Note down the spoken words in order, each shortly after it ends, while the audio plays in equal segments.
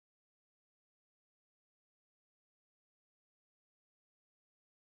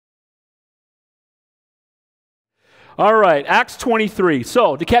All right, Acts 23.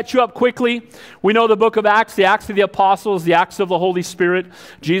 So, to catch you up quickly, we know the book of Acts, the Acts of the Apostles, the Acts of the Holy Spirit.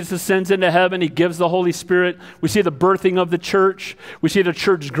 Jesus ascends into heaven. He gives the Holy Spirit. We see the birthing of the church. We see the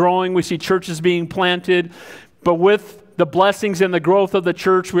church growing. We see churches being planted. But with the blessings and the growth of the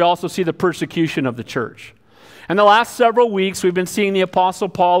church, we also see the persecution of the church. In the last several weeks, we've been seeing the Apostle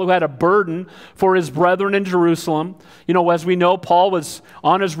Paul, who had a burden for his brethren in Jerusalem. You know, as we know, Paul was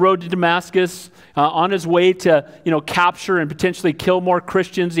on his road to Damascus, on his way to, capture and potentially kill more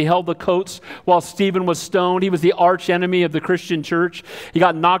Christians. He held the coats while Stephen was stoned. He was the arch enemy of the Christian church. He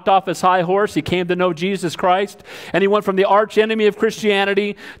got knocked off his high horse. He came to know Jesus Christ. And he went from the arch enemy of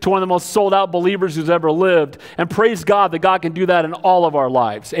Christianity to one of the most sold out believers who's ever lived. And praise God that God can do that in all of our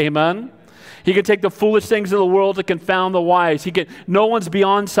lives. Amen. He can take the foolish things of the world to confound the wise. No one's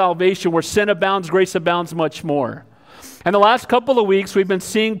beyond salvation. Where sin abounds, grace abounds much more. And the last couple of weeks, we've been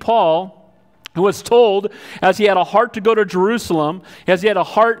seeing Paul, who was told, as he had a heart to go to Jerusalem, as he had a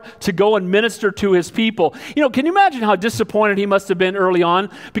heart to go and minister to his people. Can you imagine how disappointed he must have been early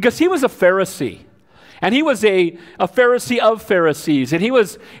on? Because he was a Pharisee. And he was a Pharisee of Pharisees. And he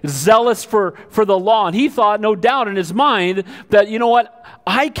was zealous for the law. And he thought, no doubt in his mind, that,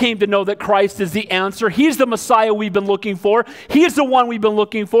 I came to know that Christ is the answer. He's the Messiah we've been looking for. He's the one we've been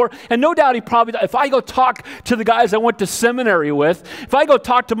looking for. And no doubt he probably, if I go talk to the guys I went to seminary with, if I go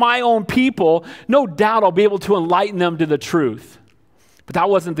talk to my own people, no doubt I'll be able to enlighten them to the truth. But that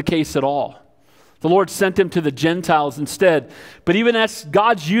wasn't the case at all. The Lord sent him to the Gentiles instead. But even as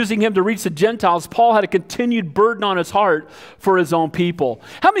God's using him to reach the Gentiles, Paul had a continued burden on his heart for his own people.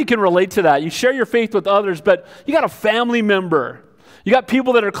 How many can relate to that? You share your faith with others, but you got a family member. You got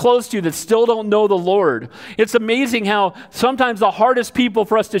people that are close to you that still don't know the Lord. It's amazing how sometimes the hardest people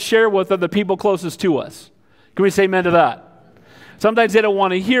for us to share with are the people closest to us. Can we say amen to that? Sometimes they don't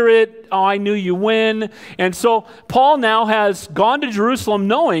want to hear it. Oh, I knew you when. And so Paul now has gone to Jerusalem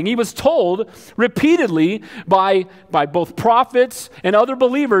knowing, he was told repeatedly by both prophets and other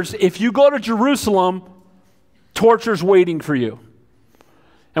believers, if you go to Jerusalem, torture's waiting for you.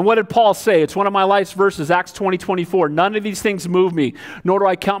 And what did Paul say? It's one of my life's verses, Acts 20:24. None of these things move me, nor do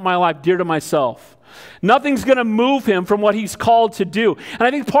I count my life dear to myself. Nothing's going to move him from what he's called to do. And I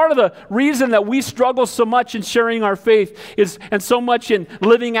think part of the reason that we struggle so much in sharing our faith and so much in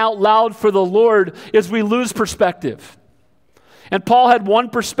living out loud for the Lord is we lose perspective. And Paul had one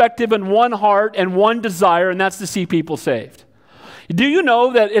perspective and one heart and one desire, and that's to see people saved. Do you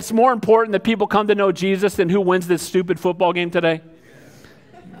know that it's more important that people come to know Jesus than who wins this stupid football game today?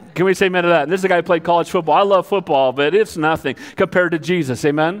 Can we say amen to that? And this is a guy who played college football. I love football, but it's nothing compared to Jesus.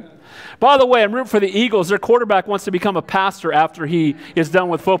 Amen? By the way, I'm rooting for the Eagles. Their quarterback wants to become a pastor after he is done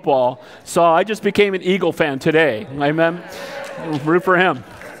with football. So I just became an Eagle fan today. Amen? Root for him.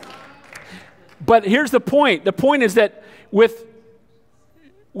 But here's the point. The point is that with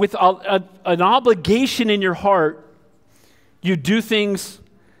an obligation in your heart, you do things,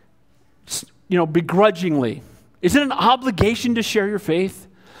 begrudgingly. Is it an obligation to share your faith?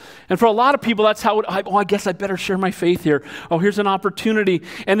 And for a lot of people, that's how I guess I better share my faith here. Oh, here's an opportunity.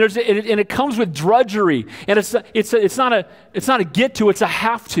 And it comes with drudgery. And it's not a get to, it's a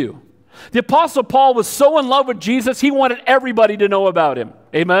have to. The Apostle Paul was so in love with Jesus, he wanted everybody to know about him.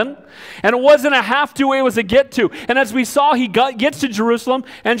 Amen? And it wasn't a have to, it was a get to. And as we saw, he gets to Jerusalem,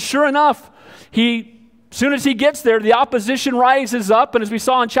 and sure enough, as soon as he gets there, the opposition rises up, and as we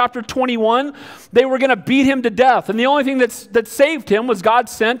saw in chapter 21, they were going to beat him to death. And the only thing that saved him was God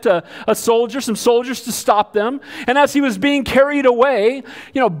sent some soldiers to stop them. And as he was being carried away,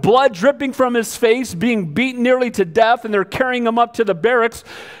 blood dripping from his face, being beaten nearly to death, and they're carrying him up to the barracks,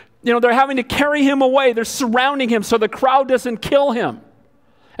 they're having to carry him away. They're surrounding him so the crowd doesn't kill him.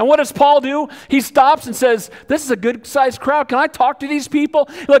 And what does Paul do? He stops and says, this is a good-sized crowd. Can I talk to these people?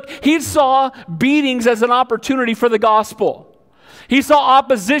 Look, he saw beatings as an opportunity for the gospel. He saw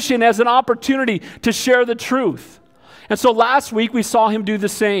opposition as an opportunity to share the truth. And so last week we saw him do the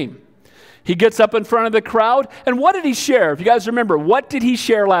same. He gets up in front of the crowd, and what did he share? If you guys remember, what did he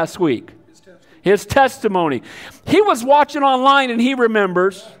share last week? His testimony. He was watching online, and he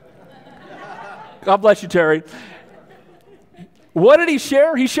remembers. God bless you, Terry. What did he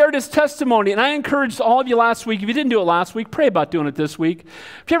share? He shared his testimony. And I encouraged all of you last week, if you didn't do it last week, pray about doing it this week.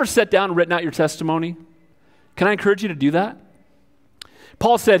 Have you ever sat down and written out your testimony? Can I encourage you to do that?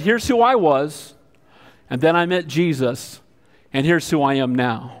 Paul said, here's who I was, and then I met Jesus, and here's who I am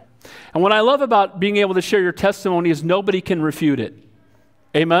now. And what I love about being able to share your testimony is nobody can refute it.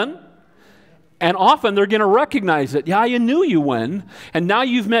 Amen? And often they're going to recognize it. Yeah, you knew you when, and now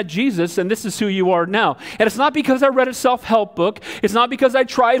you've met Jesus, and this is who you are now. And it's not because I read a self-help book. It's not because I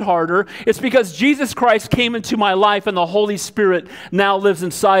tried harder. It's because Jesus Christ came into my life, and the Holy Spirit now lives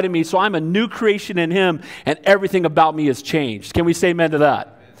inside of me. So I'm a new creation in him, and everything about me has changed. Can we say amen to that?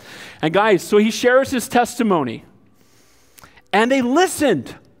 Amen. And guys, so he shares his testimony. And they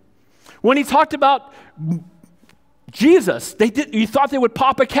listened. When he talked about Jesus, you thought they would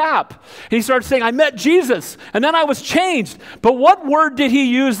pop a cap. And he started saying, I met Jesus, and then I was changed. But what word did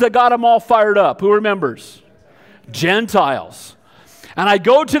he use that got them all fired up? Who remembers? Gentiles. And I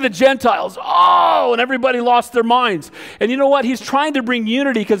go to the Gentiles, and everybody lost their minds. And you know what? He's trying to bring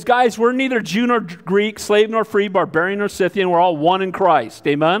unity because, guys, we're neither Jew nor Greek, slave nor free, barbarian nor Scythian. We're all one in Christ.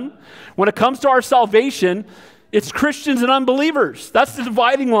 Amen? When it comes to our salvation, it's Christians and unbelievers. That's the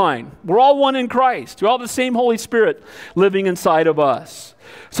dividing line. We're all one in Christ. We're all the same Holy Spirit living inside of us.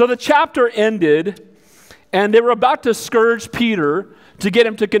 So the chapter ended, and they were about to scourge Peter to get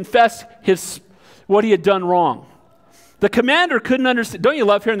him to confess what he had done wrong. The commander couldn't understand. Don't you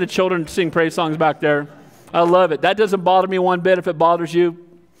love hearing the children sing praise songs back there? I love it. That doesn't bother me one bit. If it bothers you,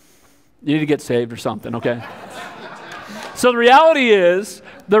 you need to get saved or something, okay? So the reality is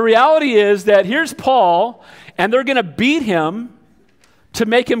that here's Paul, and they're going to beat him to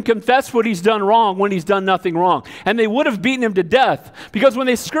make him confess what he's done wrong when he's done nothing wrong. And they would have beaten him to death because when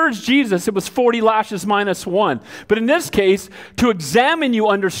they scourged Jesus, it was 40 lashes minus 1. But in this case, to examine you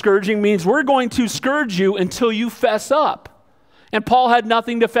under scourging means we're going to scourge you until you fess up. And Paul had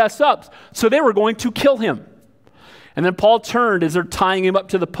nothing to fess up, so they were going to kill him. And then Paul turned as they're tying him up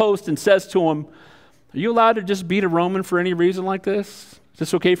to the post and says to him, are you allowed to just beat a Roman for any reason like this? Is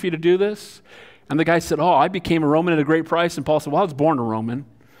this okay for you to do this? And the guy said, I became a Roman at a great price. And Paul said, well, I was born a Roman.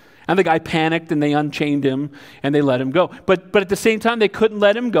 And the guy panicked, and they unchained him, and they let him go. But at the same time, they couldn't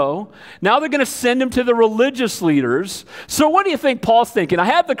let him go. Now they're going to send him to the religious leaders. So what do you think Paul's thinking? I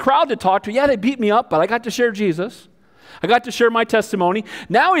have the crowd to talk to. Yeah, they beat me up, but I got to share Jesus. I got to share my testimony.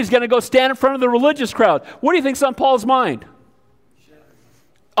 Now he's going to go stand in front of the religious crowd. What do you think's on Paul's mind?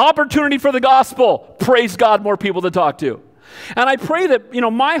 Opportunity for the gospel. Praise God, more people to talk to. And I pray that,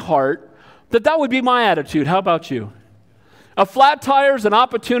 my heart, that would be my attitude. How about you? A flat tire is an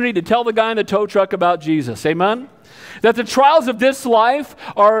opportunity to tell the guy in the tow truck about Jesus. Amen? That the trials of this life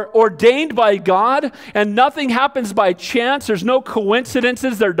are ordained by God and nothing happens by chance. There's no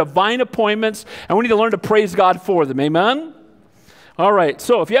coincidences. They're divine appointments, and we need to learn to praise God for them. Amen? All right,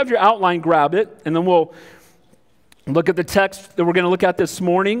 so if you have your outline, grab it, and then we'll look at the text that we're going to look at this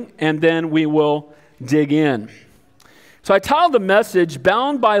morning, and then we will dig in. So I titled the message,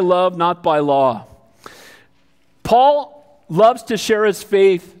 Bound by Love, Not by Law. Paul loves to share his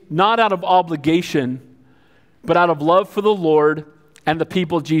faith not out of obligation, but out of love for the Lord and the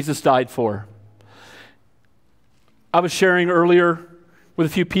people Jesus died for. I was sharing earlier with a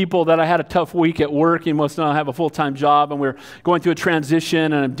few people that I had a tough week at work. You must know I have a full-time job, and we're going through a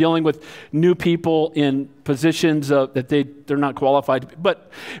transition, and I'm dealing with new people in positions that they're not qualified. But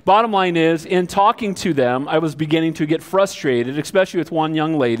bottom line is, in talking to them, I was beginning to get frustrated, especially with one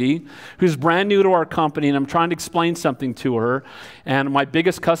young lady who's brand new to our company, and I'm trying to explain something to her, and my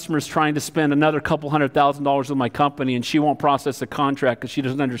biggest customer is trying to spend another couple $100,000 with my company, and she won't process the contract because she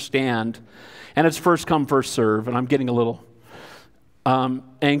doesn't understand. And it's first come, first serve, and I'm getting a little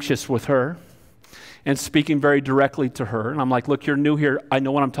anxious with her and speaking very directly to her. And I'm like, look, you're new here. I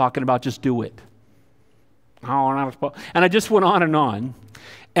know what I'm talking about. Just do it. And I just went on.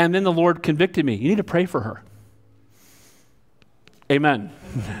 And then the Lord convicted me. You need to pray for her. Amen.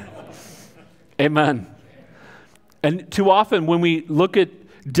 Amen. And too often when we look at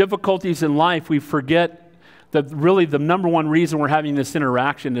difficulties in life, we forget that really the number one reason we're having this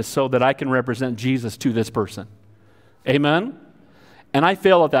interaction is so that I can represent Jesus to this person. Amen? And I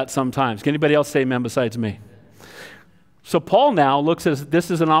fail at that sometimes. Can anybody else say amen besides me? So Paul now looks at this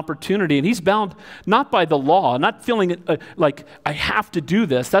as an opportunity, and he's bound not by the law, not feeling like I have to do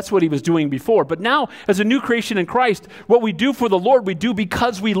this. That's what he was doing before. But now, as a new creation in Christ, what we do for the Lord, we do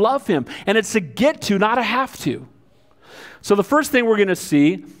because we love him. And it's a get to, not a have to. So the first thing we're going to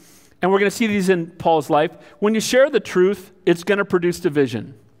see, and we're going to see these in Paul's life, when you share the truth, it's going to produce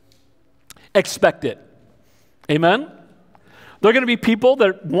division. Expect it. Amen? There are going to be people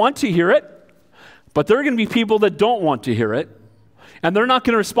that want to hear it, but there are going to be people that don't want to hear it, and they're not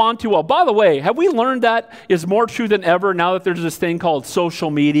going to respond too well. By the way, have we learned that is more true than ever now that there's this thing called social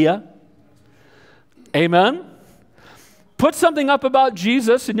media? Amen? Put something up about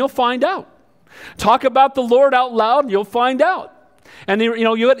Jesus, and you'll find out. Talk about the Lord out loud, and you'll find out. And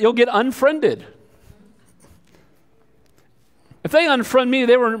you'll get unfriended. If they unfriend me,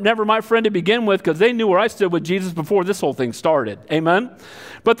 they were never my friend to begin with because they knew where I stood with Jesus before this whole thing started. Amen?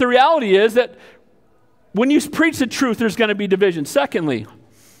 But the reality is that when you preach the truth, there's going to be division. Secondly,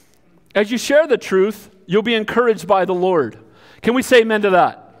 as you share the truth, you'll be encouraged by the Lord. Can we say amen to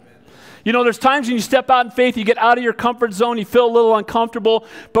that? You know, there's times when you step out in faith, you get out of your comfort zone, you feel a little uncomfortable,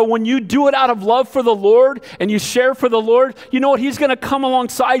 but when you do it out of love for the Lord and you share for the Lord, you know what? He's going to come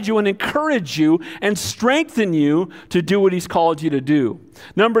alongside you and encourage you and strengthen you to do what he's called you to do.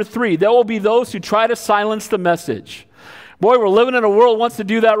 Number 3, there will be those who try to silence the message. Boy, we're living in a world that wants to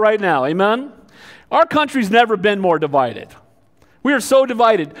do that right now. Amen? Our country's never been more divided. We are so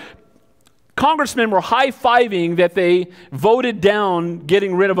divided. Congressmen were high-fiving that they voted down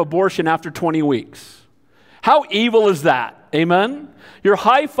getting rid of abortion after 20 weeks. How evil is that? Amen? You're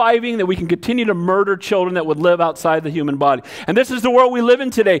high-fiving that we can continue to murder children that would live outside the human body. And this is the world we live in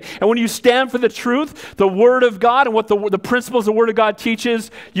today. And when you stand for the truth, the Word of God, and what the principles the Word of God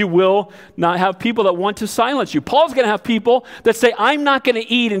teaches, you will not have people that want to silence you. Paul's going to have people that say, I'm not going to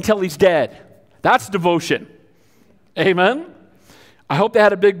eat until he's dead. That's devotion. Amen? I hope they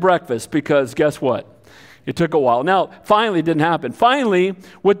had a big breakfast because guess what? It took a while. Now, finally, it didn't happen. Finally,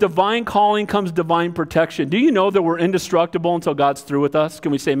 with divine calling comes divine protection. Do you know that we're indestructible until God's through with us?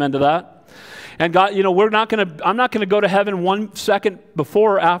 Can we say amen to that? And God, you know, I'm not going to go to heaven 1 second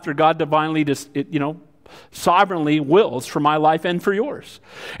before or after God divinely sovereignly wills for my life and for yours.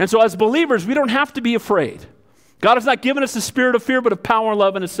 And so as believers, we don't have to be afraid. God has not given us a spirit of fear, but of power,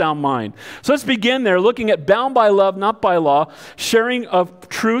 love, and a sound mind. So let's begin there, looking at bound by love, not by law, sharing of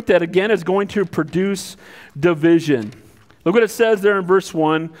truth that, again, is going to produce division. Look what it says there in verse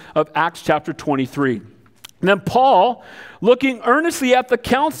 1 of Acts chapter 23. And then Paul, looking earnestly at the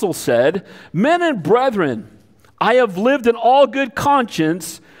council, said, Men and brethren, I have lived in all good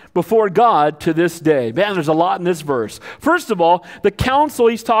conscience before God to this day. Man, there's a lot in this verse. First of all, the council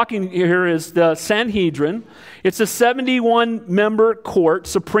he's talking here is the Sanhedrin. It's a 71-member court,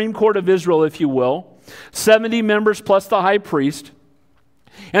 Supreme Court of Israel, if you will. 70 members plus the high priest.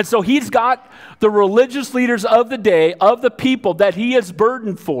 And so he's got the religious leaders of the day, of the people that he is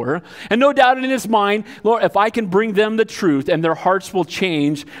burdened for. And no doubt in his mind, Lord, if I can bring them the truth and their hearts will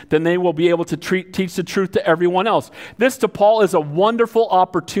change, then they will be able to teach the truth to everyone else. This to Paul is a wonderful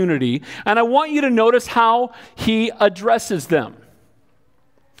opportunity. And I want you to notice how he addresses them.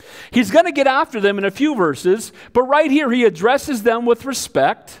 He's going to get after them in a few verses, but right here he addresses them with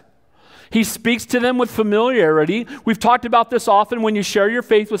respect. He speaks to them with familiarity. We've talked about this often. When you share your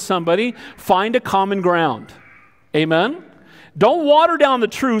faith with somebody, find a common ground. Amen? Don't water down the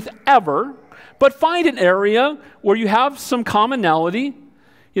truth ever, but find an area where you have some commonality.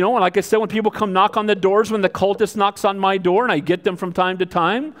 You know, and like I said, when people come knock on the doors, when the cultist knocks on my door, and I get them from time to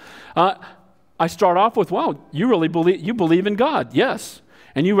time, I start off with, wow, you really believe in God. Yes.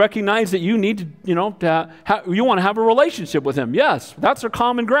 And you recognize that you need to, you want to have a relationship with him. Yes, that's our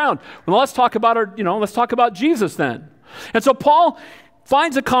common ground. Well, let's talk about Jesus then. And so Paul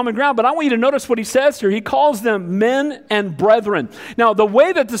finds a common ground, but I want you to notice what he says here. He calls them men and brethren. Now, the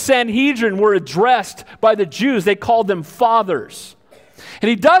way that the Sanhedrin were addressed by the Jews, they called them fathers. And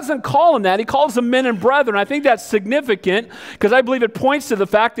he doesn't call them that. He calls them men and brethren. I think that's significant because I believe it points to the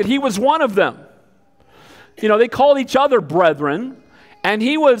fact that he was one of them. You know, they called each other brethren. And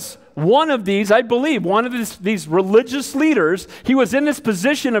he was one of these, I believe, one of these religious leaders. He was in this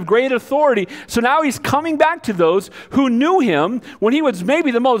position of great authority. So now he's coming back to those who knew him when he was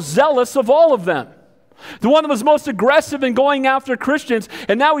maybe the most zealous of all of them. The one that was most aggressive in going after Christians,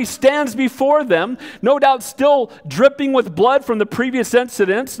 and now he stands before them, no doubt still dripping with blood from the previous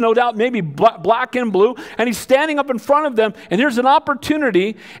incidents, no doubt maybe black and blue, and he's standing up in front of them, and here's an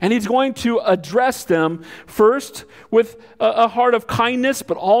opportunity, and he's going to address them first with a heart of kindness,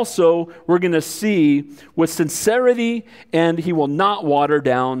 but also we're going to see with sincerity, and he will not water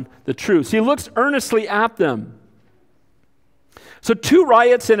down the truth. So he looks earnestly at them. So 2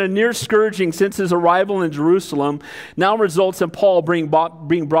 riots and a near scourging since his arrival in Jerusalem now results in Paul being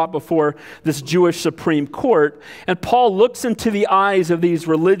brought before this Jewish Supreme Court. And Paul looks into the eyes of these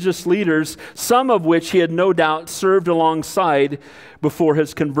religious leaders, some of which he had no doubt served alongside before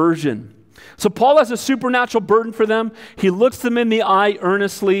his conversion. So Paul has a supernatural burden for them. He looks them in the eye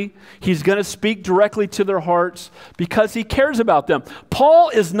earnestly. He's going to speak directly to their hearts because he cares about them. Paul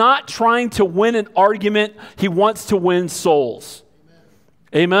is not trying to win an argument. He wants to win souls.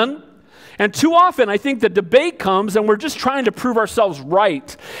 Amen? And too often, I think the debate comes and we're just trying to prove ourselves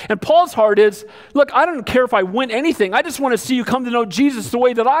right. And Paul's heart is, look, I don't care if I win anything. I just want to see you come to know Jesus the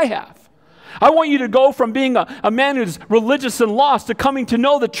way that I have. I want you to go from being a man who's religious and lost to coming to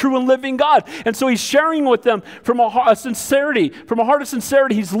know the true and living God. And so he's sharing with them from a heart of sincerity.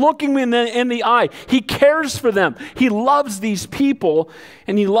 He's looking in the eye. He cares for them. He loves these people,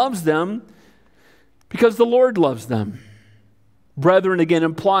 and he loves them because the Lord loves them. Brethren, again,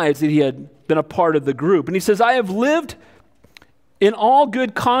 implies that he had been a part of the group. And he says, I have lived in all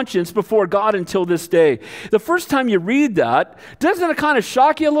good conscience before God until this day. The first time you read that, doesn't it kind of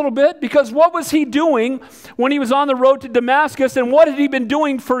shock you a little bit? Because what was he doing when he was on the road to Damascus, and what had he been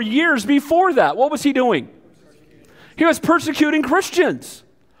doing for years before that? What was he doing? He was persecuting Christians.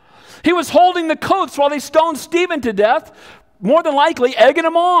 He was holding the coats while they stoned Stephen to death, more than likely egging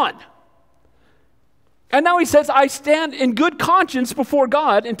him on. And now he says, I stand in good conscience before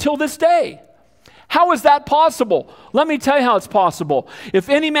God until this day. How is that possible? Let me tell you how it's possible. If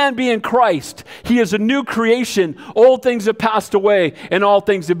any man be in Christ, he is a new creation. Old things have passed away, and all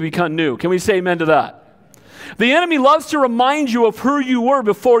things have become new. Can we say amen to that? The enemy loves to remind you of who you were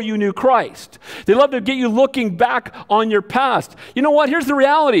before you knew Christ. They love to get you looking back on your past. You know what? Here's the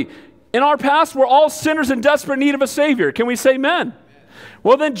reality. In our past, we're all sinners in desperate need of a Savior. Can we say amen?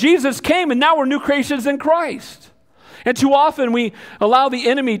 Well, then Jesus came, and now we're new creations in Christ. And too often we allow the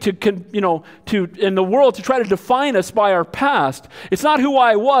enemy in the world to try to define us by our past. It's not who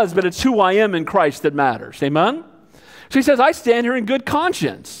I was, but it's who I am in Christ that matters. Amen? So he says, I stand here in good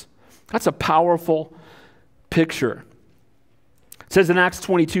conscience. That's a powerful picture. It says in Acts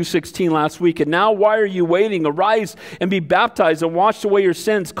 22:16 last week, and now why are you waiting? Arise and be baptized and wash away your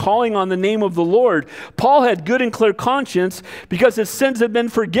sins, calling on the name of the Lord. Paul had good and clear conscience because his sins had been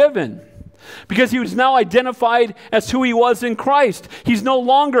forgiven. Because he was now identified as who he was in Christ. He's no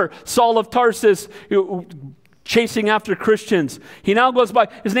longer Saul of Tarsus chasing after Christians. He now goes by,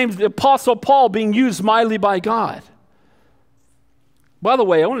 his name is the Apostle Paul, being used mightily by God. By the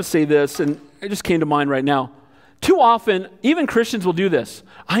way, I want to say this, and it just came to mind right now. Too often, even Christians will do this.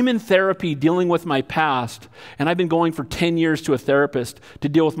 I'm in therapy dealing with my past, and I've been going for 10 years to a therapist to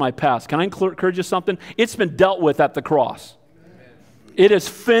deal with my past. Can I encourage you something? It's been dealt with at the cross. Amen. It is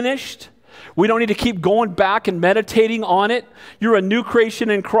finished. We don't need to keep going back and meditating on it. You're a new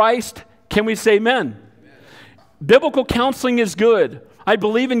creation in Christ. Can we say amen? Amen. Biblical counseling is good. I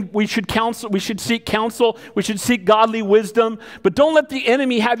believe we should counsel, we should seek counsel, we should seek godly wisdom, but don't let the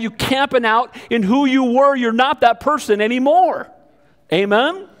enemy have you camping out in who you were. You're not that person anymore.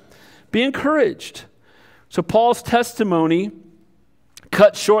 Amen? Be encouraged. So Paul's testimony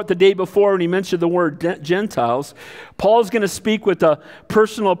cut short the day before when he mentioned the word Gentiles. Paul's going to speak with a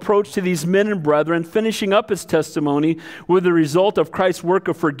personal approach to these men and brethren, finishing up his testimony with the result of Christ's work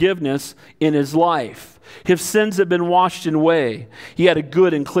of forgiveness in his life. His sins have been washed away. He had a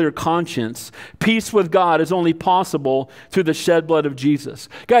good and clear conscience. Peace with God is only possible through the shed blood of Jesus.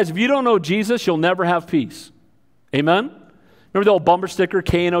 Guys, if you don't know Jesus, you'll never have peace. Amen? Remember the old bumper sticker,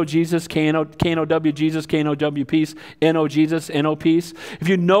 K-N-O Jesus, K-N-O-W Jesus, K-N-O-W peace, N-O Jesus, N-O peace. If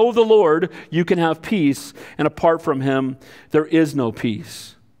you know the Lord, you can have peace, and apart from him, there is no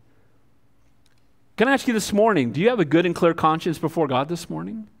peace. Can I ask you this morning, do you have a good and clear conscience before God this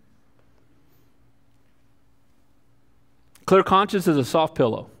morning? Clear conscience is a soft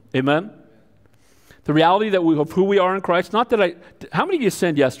pillow. Amen? The reality of who we are in Christ, how many of you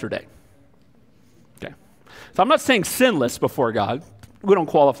sinned yesterday? So I'm not saying sinless before God. We don't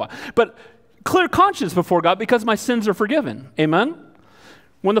qualify. But clear conscience before God because my sins are forgiven. Amen?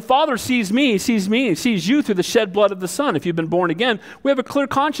 When the Father sees me, he sees you through the shed blood of the Son. If you've been born again, we have a clear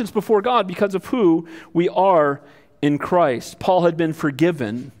conscience before God because of who we are in Christ. Paul had been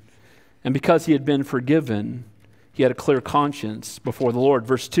forgiven, and because he had been forgiven, he had a clear conscience before the Lord.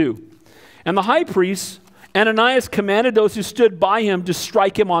 Verse 2. And the high priest, Ananias, commanded those who stood by him to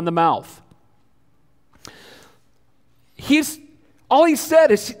strike him on the mouth. All he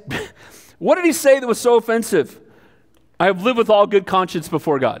said is, what did he say that was so offensive? I have lived with all good conscience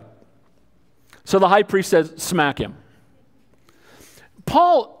before God. So the high priest says, smack him.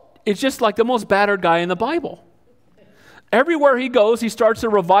 Paul is just like the most battered guy in the Bible. Everywhere he goes, he starts a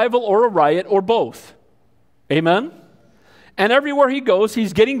revival or a riot or both. Amen? And everywhere he goes,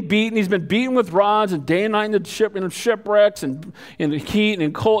 he's getting beaten. He's been beaten with rods and day and night in the shipwrecks and in the heat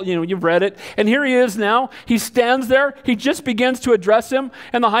and cold. You know, you've read it. And here he is now. He stands there. He just begins to address him.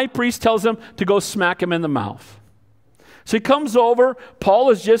 And the high priest tells him to go smack him in the mouth. So he comes over. Paul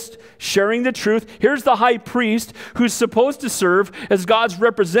is just sharing the truth. Here's the high priest who's supposed to serve as God's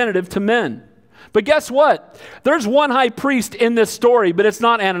representative to men. But guess what? There's one high priest in this story, but it's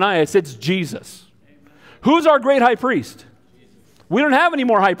not Ananias. It's Jesus. Amen. Who's our great high priest? We don't have any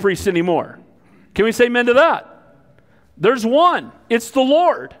more high priests anymore. Can we say amen to that? There's one. It's the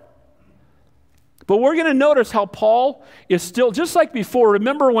Lord. But we're going to notice how Paul is still, just like before,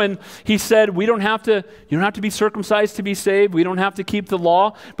 remember when he said, you don't have to be circumcised to be saved, we don't have to keep the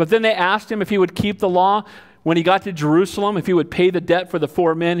law. But then they asked him if he would keep the law when he got to Jerusalem, if he would pay the debt for the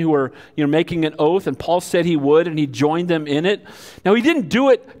 4 men who were making an oath, and Paul said he would, and he joined them in it. Now, he didn't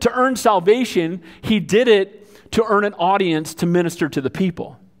do it to earn salvation. He did it to earn an audience to minister to the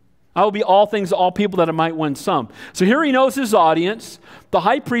people. I will be all things to all people that I might win some. So here he knows his audience. The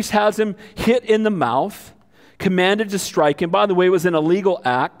high priest has him hit in the mouth, commanded to strike him. By the way, it was an illegal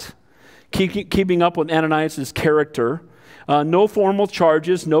act, keeping up with Ananias' character. No formal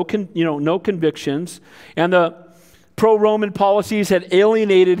charges, no convictions. And the pro-Roman policies had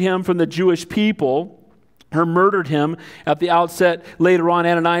alienated him from the Jewish people, or murdered him at the outset. Later on,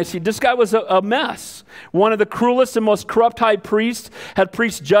 Ananias, this guy was a mess. One of the cruelest and most corrupt high priests, had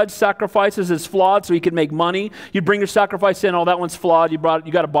priests judge sacrifices as flawed so he could make money. You'd bring your sacrifice in, oh, that one's flawed. You got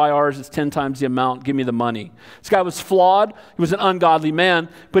to buy ours. It's 10 times the amount. Give me the money. This guy was flawed. He was an ungodly man,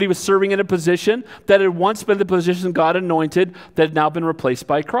 but he was serving in a position that had once been the position God anointed that had now been replaced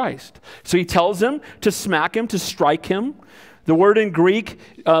by Christ. So he tells him to smack him, to strike him. The word in Greek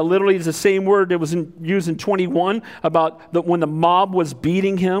literally is the same word that was used in 21 about when the mob was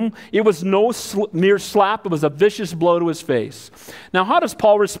beating him. It was no mere slap. It was a vicious blow to his face. Now, how does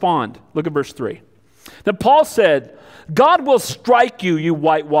Paul respond? Look at verse 3. Then Paul said, God will strike you, you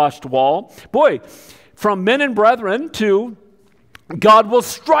whitewashed wall. Boy, from men and brethren to God will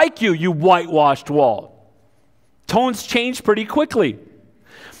strike you, you whitewashed wall. Tones changed pretty quickly.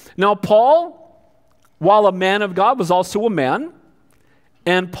 Now, Paul, while a man of God, was also a man.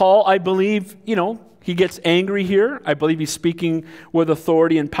 And Paul, I believe, he gets angry here. I believe he's speaking with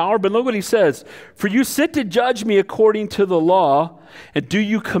authority and power. But look what he says. For you sit to judge me according to the law, and do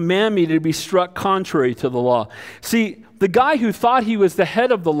you command me to be struck contrary to the law? See, the guy who thought he was the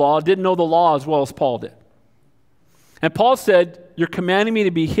head of the law didn't know the law as well as Paul did. And Paul said, you're commanding me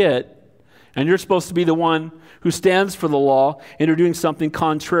to be hit, and you're supposed to be the one who stands for the law, and you're doing something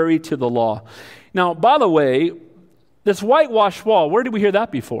contrary to the law. Now, by the way, this whitewashed wall, where did we hear that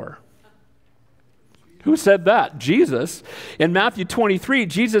before? Who said that? Jesus. In Matthew 23,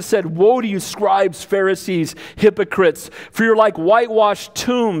 Jesus said, woe to you, scribes, Pharisees, hypocrites, for you're like whitewashed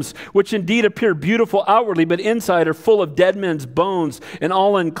tombs, which indeed appear beautiful outwardly, but inside are full of dead men's bones and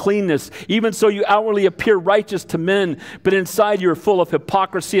all uncleanness. Even so, you outwardly appear righteous to men, but inside you are full of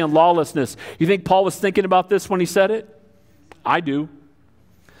hypocrisy and lawlessness. You think Paul was thinking about this when he said it? I do.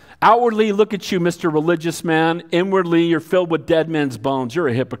 Outwardly, look at you, Mr. Religious man. Inwardly, you're filled with dead men's bones. You're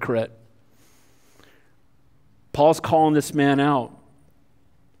a hypocrite. Paul's calling this man out.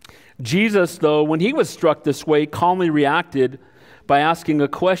 Jesus, though, when he was struck this way, calmly reacted by asking a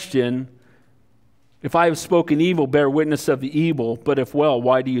question. If I have spoken evil, bear witness of the evil. But if well,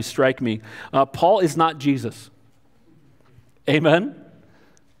 why do you strike me? Paul is not Jesus. Amen?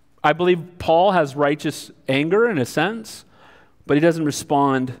 I believe Paul has righteous anger in a sense, but he doesn't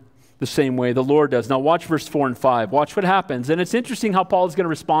respond the same way the Lord does. Now watch verse 4 and 5. Watch what happens. And it's interesting how Paul is going to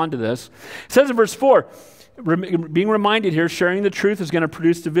respond to this. It says in verse 4, being reminded here, sharing the truth is going to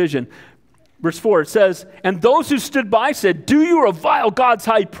produce division. Verse 4, it says, and those who stood by said, do you revile God's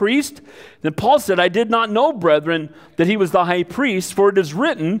high priest? Then Paul said, I did not know, brethren, that he was the high priest, for it is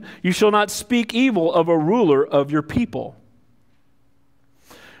written, you shall not speak evil of a ruler of your people.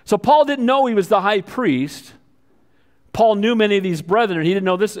 So Paul didn't know he was the high priest. Paul knew many of these brethren, and he didn't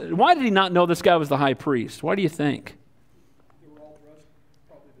know this. Why did he not know this guy was the high priest? Why do you think? They were all dressed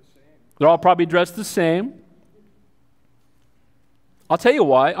probably the same. They're all probably dressed the same. I'll tell you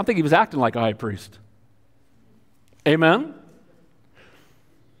why. I think he was acting like a high priest. Amen?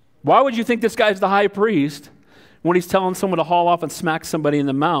 Why would you think this guy's the high priest when he's telling someone to haul off and smack somebody in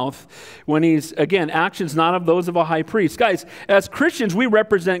the mouth? When he's, again, actions not of those of a high priest. Guys, as Christians, we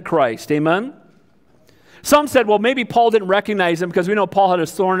represent Christ. Amen? Some said, well, maybe Paul didn't recognize him because we know Paul had a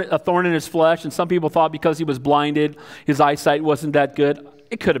thorn in his flesh, and some people thought because he was blinded, his eyesight wasn't that good.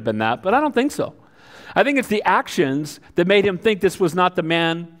 It could have been that, but I don't think so. I think it's the actions that made him think this was not the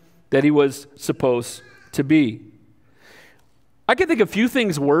man that he was supposed to be. I can think of few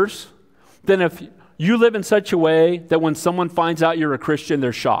things worse than if you live in such a way that when someone finds out you're a Christian,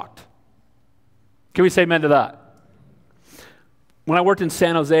 they're shocked. Can we say amen to that? When I worked in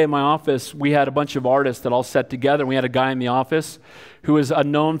San Jose in my office, we had a bunch of artists that all sat together. And we had a guy in the office who was a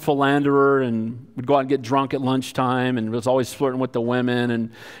known philanderer and would go out and get drunk at lunchtime and was always flirting with the women,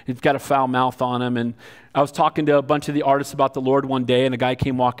 and he'd got a foul mouth on him. And I was talking to a bunch of the artists about the Lord one day, and a guy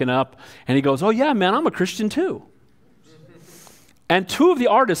came walking up, and he goes, oh yeah, man, I'm a Christian too. And two of the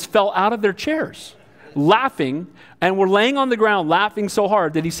artists fell out of their chairs laughing and were laying on the ground laughing so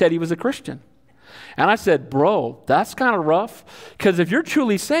hard that he said he was a Christian. And I said, bro, that's kind of rough, because if you're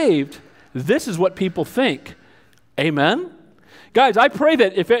truly saved, this is what people think. Amen? Guys, I pray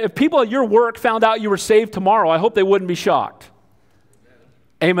that if people at your work found out you were saved tomorrow, I hope they wouldn't be shocked.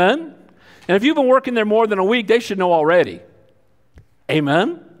 Amen? And if you've been working there more than a week, they should know already.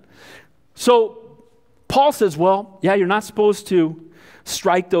 Amen? So Paul says, well, yeah, you're not supposed to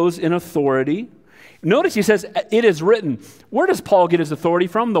strike those in authority. Notice he says, it is written. Where does Paul get his authority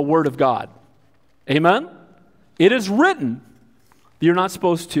from? The Word of God. Amen? It is written. You're not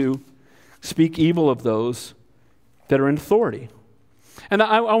supposed to speak evil of those that are in authority. And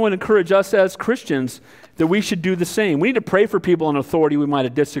I want to encourage us as Christians that we should do the same. We need to pray for people in authority we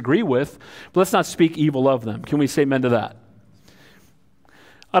might disagree with, but let's not speak evil of them. Can we say amen to that?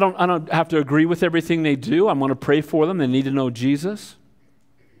 I don't have to agree with everything they do. I'm going to pray for them. They need to know Jesus.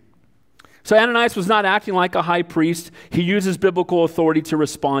 So Ananias was not acting like a high priest. He uses biblical authority to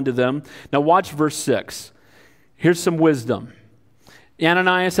respond to them. Now watch verse 6. Here's some wisdom.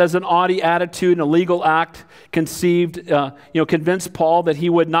 Ananias has an haughty attitude and a legal act conceived, convinced Paul that he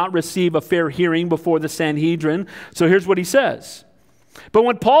would not receive a fair hearing before the Sanhedrin. So here's what he says. But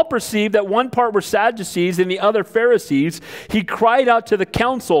when Paul perceived that one part were Sadducees and the other Pharisees, he cried out to the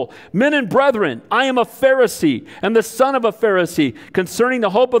council, "Men and brethren, I am a Pharisee and the son of a Pharisee. Concerning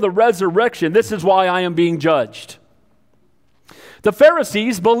the hope of the resurrection, this is why I am being judged." The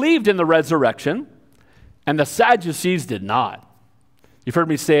Pharisees believed in the resurrection, and the Sadducees did not. You've heard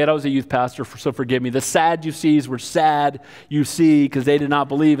me say it. I was a youth pastor, so forgive me. The Sadducees were sad, you see, because they did not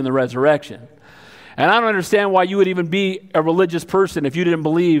believe in the resurrection. And I don't understand why you would even be a religious person if you didn't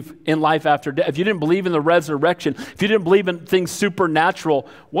believe in life after death, if you didn't believe in the resurrection, if you didn't believe in things supernatural.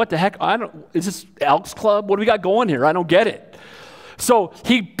 What the heck? Is this Elks Club? What do we got going here? I don't get it. So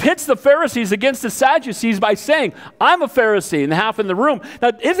he pits the Pharisees against the Sadducees by saying, I'm a Pharisee, and half in the room.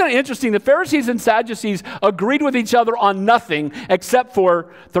 Now, isn't it interesting? The Pharisees and Sadducees agreed with each other on nothing except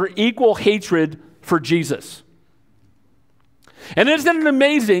for their equal hatred for Jesus. And isn't it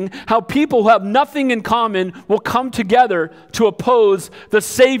amazing how people who have nothing in common will come together to oppose the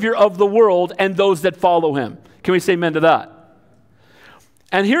Savior of the world and those that follow him? Can we say amen to that?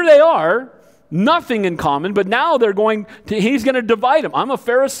 And here they are, nothing in common, but now he's going to divide them. I'm a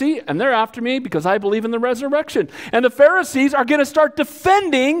Pharisee, and they're after me because I believe in the resurrection. And the Pharisees are going to start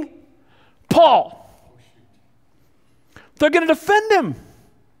defending Paul. They're going to defend him.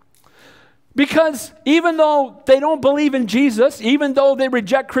 Because even though they don't believe in Jesus, even though they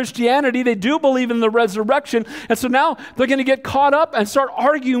reject Christianity, they do believe in the resurrection. And so now they're going to get caught up and start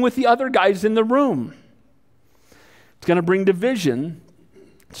arguing with the other guys in the room. It's going to bring division.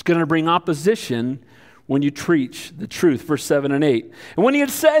 It's going to bring opposition when you preach the truth. Verse 7 and 8. And when he had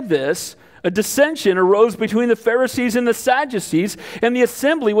said this, a dissension arose between the Pharisees and the Sadducees, and the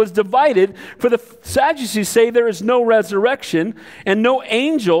assembly was divided. For the Sadducees say there is no resurrection and no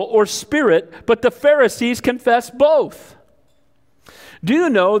angel or spirit, but the Pharisees confess both. Do you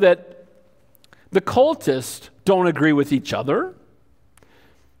know that the cultists don't agree with each other?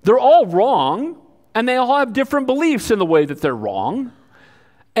 They're all wrong, and they all have different beliefs in the way that they're wrong.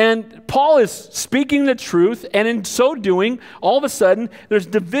 And Paul is speaking the truth, and in so doing, all of a sudden, there's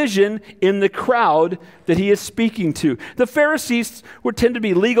division in the crowd that he is speaking to. The Pharisees tend to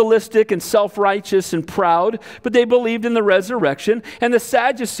be legalistic and self-righteous and proud, but they believed in the resurrection, and the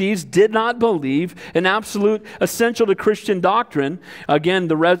Sadducees did not believe in absolute essential to Christian doctrine. Again,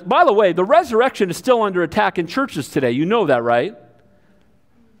 by the way, the resurrection is still under attack in churches today. You know that, right?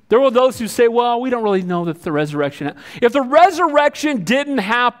 There were those who say, well, we don't really know that the resurrection. If the resurrection didn't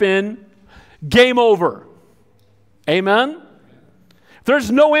happen, game over. Amen? If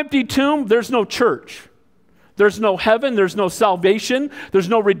there's no empty tomb, there's no church. There's no heaven, there's no salvation, there's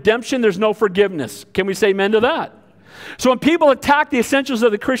no redemption, there's no forgiveness. Can we say amen to that? So when people attack the essentials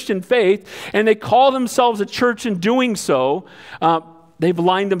of the Christian faith and they call themselves a church in doing so, they've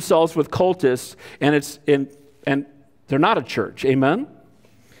aligned themselves with cultists, and they're not a church. Amen?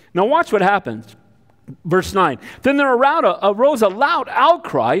 Now watch what happens. Verse 9. Then there arose a loud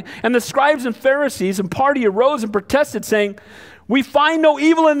outcry, and the scribes and Pharisees and party arose and protested, saying, we find no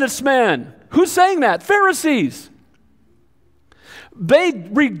evil in this man. Who's saying that? Pharisees. They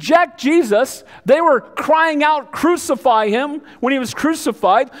reject Jesus. They were crying out, crucify him when he was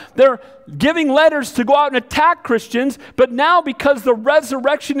crucified. They're giving letters to go out and attack Christians. But now, because the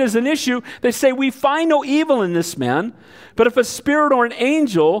resurrection is an issue, they say, we find no evil in this man. But if a spirit or an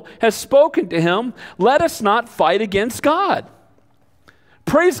angel has spoken to him, let us not fight against God.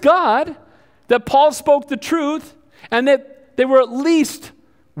 Praise God that Paul spoke the truth and that they were at least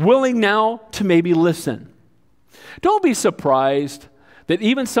willing now to maybe listen. Don't be surprised that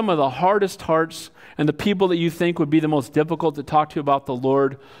even some of the hardest hearts and the people that you think would be the most difficult to talk to about the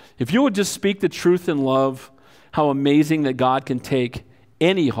Lord, if you would just speak the truth in love, how amazing that God can take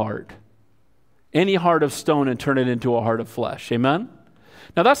any heart of stone and turn it into a heart of flesh. Amen?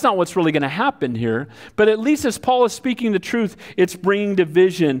 Now, that's not what's really going to happen here, but at least as Paul is speaking the truth, it's bringing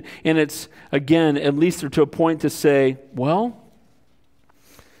division, and it's, again, at least to a point to say, well,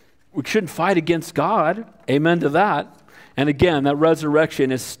 we shouldn't fight against God. Amen to that. And again, that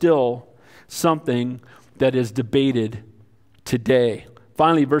resurrection is still something that is debated today.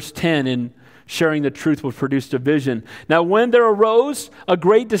 Finally, verse 10, in sharing the truth will produce division. Now, when there arose a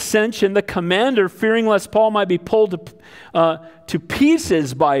great dissension, the commander, fearing lest Paul might be pulled to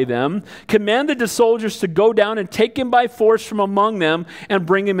pieces by them, commanded the soldiers to go down and take him by force from among them and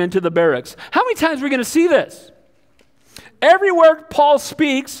bring him into the barracks. How many times are we going to see this? Everywhere Paul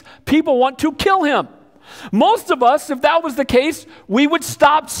speaks, people want to kill him. Most of us, if that was the case, we would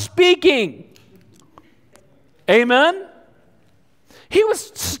stop speaking. Amen? He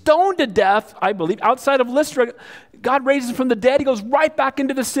was stoned to death, I believe, outside of Lystra. God raises him from the dead. He goes right back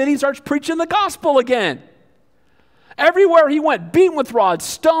into the city and starts preaching the gospel again. Everywhere he went, beaten with rods,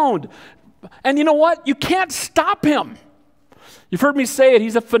 stoned. And you know what? You can't stop him. You've heard me say it.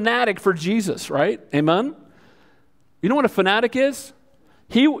 He's a fanatic for Jesus, right? Amen? You know what a fanatic is?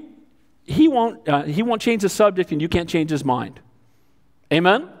 He won't change the subject, and you can't change his mind.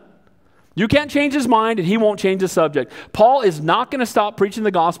 Amen? You can't change his mind, and he won't change the subject. Paul is not going to stop preaching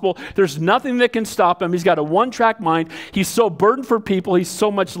the gospel. There's nothing that can stop him. He's got a one-track mind. He's so burdened for people. He so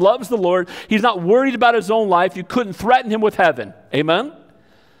much loves the Lord. He's not worried about his own life. You couldn't threaten him with heaven. Amen?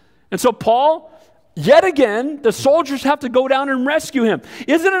 And so Paul, yet again, the soldiers have to go down and rescue him.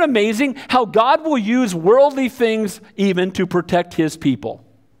 Isn't it amazing how God will use worldly things even to protect his people?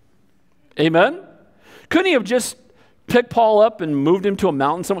 Amen? Couldn't he have just picked Paul up and moved him to a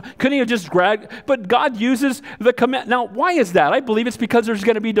mountain somewhere? Couldn't he have just dragged? But God uses the command. Now, why is that? I believe it's because there's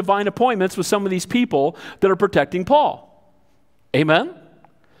going to be divine appointments with some of these people that are protecting Paul. Amen?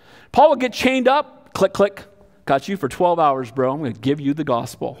 Paul will get chained up. Click, click. Got you for 12 hours, bro. I'm going to give you the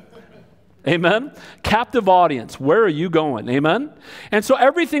gospel. Amen? Captive audience. Where are you going? Amen? And so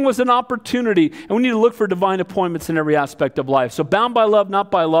everything was an opportunity, and we need to look for divine appointments in every aspect of life. So bound by love, not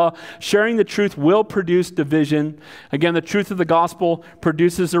by law, sharing the truth will produce division. Again, the truth of the gospel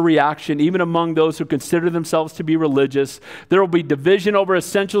produces a reaction, even among those who consider themselves to be religious. There will be division over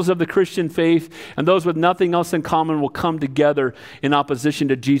essentials of the Christian faith, and those with nothing else in common will come together in opposition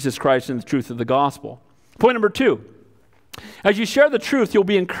to Jesus Christ and the truth of the gospel. Point number 2. As you share the truth, you'll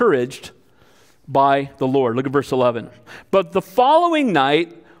be encouraged by the Lord. Look at verse 11. But the following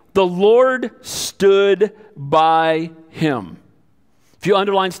night, the Lord stood by him. If you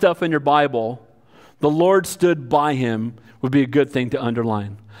underline stuff in your Bible, the Lord stood by him would be a good thing to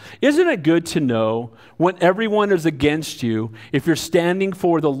underline. Isn't it good to know when everyone is against you, if you're standing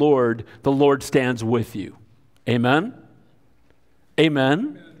for the Lord stands with you? Amen?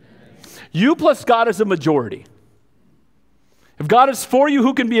 Amen? You plus God is a majority. If God is for you,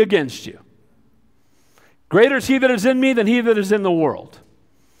 who can be against you? Greater is he that is in me than he that is in the world.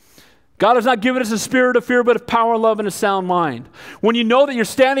 God has not given us a spirit of fear, but of power, love, and a sound mind. When you know that you're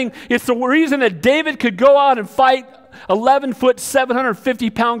standing, it's the reason that David could go out and fight 11-foot,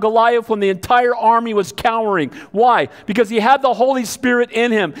 750-pound Goliath when the entire army was cowering. Why? Because he had the Holy Spirit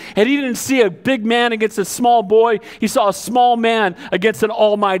in him. And he didn't see a big man against a small boy. He saw a small man against an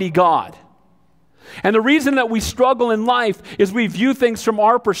almighty God. And the reason that we struggle in life is we view things from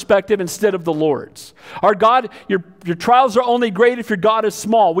our perspective instead of the Lord's. Our God, your trials are only great if your God is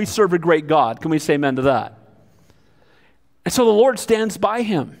small. We serve a great God. Can we say amen to that? And so the Lord stands by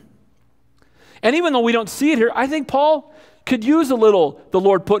him. And even though we don't see it here, I think Paul could use a little the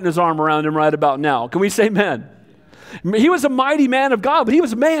Lord putting his arm around him right about now. Can we say amen? He was a mighty man of God, but he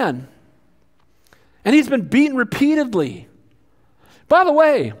was a man. And he's been beaten repeatedly. By the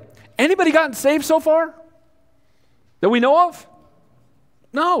way, anybody gotten saved so far that we know of?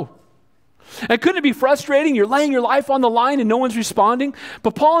 No. And couldn't it be frustrating? You're laying your life on the line and no one's responding.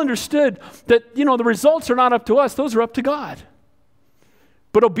 But Paul understood that, the results are not up to us. Those are up to God.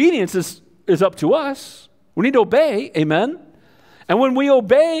 But obedience is up to us. We need to obey. Amen. And when we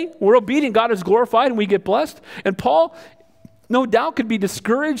obey, we're obedient. God is glorified and we get blessed. And Paul, no doubt, could be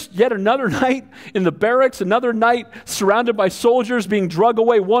discouraged yet another night in the barracks, another night surrounded by soldiers, being drug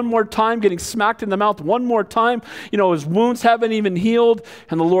away one more time, getting smacked in the mouth one more time. His wounds haven't even healed.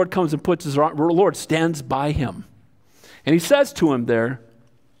 And the Lord comes and puts his arm, the Lord stands by him. And he says to him there,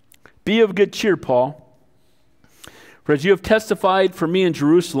 "Be of good cheer, Paul. For as you have testified for me in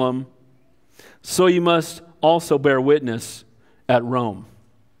Jerusalem, so you must also bear witness at Rome.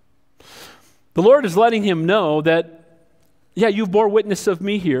 The Lord is letting him know that, yeah, you bore witness of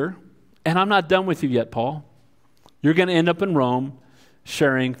me here, and I'm not done with you yet, Paul. You're going to end up in Rome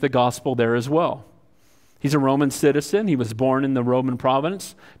sharing the gospel there as well. He's a Roman citizen. He was born in the Roman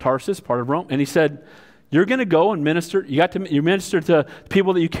province, Tarsus, part of Rome. And he said, you're going to go and minister. You minister to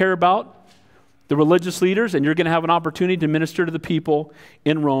people that you care about, the religious leaders, and you're going to have an opportunity to minister to the people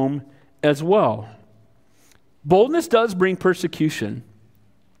in Rome as well. Boldness does bring persecution.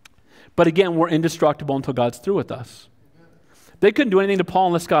 But again, we're indestructible until God's through with us. They couldn't do anything to Paul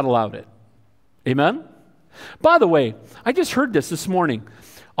unless God allowed it. Amen? By the way, I just heard this morning.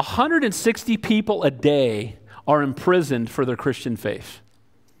 160 people a day are imprisoned for their Christian faith.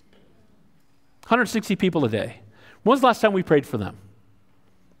 160 people a day. When was the last time we prayed for them?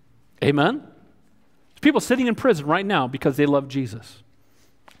 Amen? There's people sitting in prison right now because they love Jesus.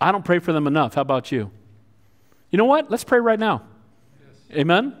 I don't pray for them enough. How about you? You know what? Let's pray right now. Yes.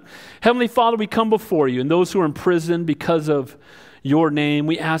 Amen? Heavenly Father, we come before you, and those who are in prison because of your name,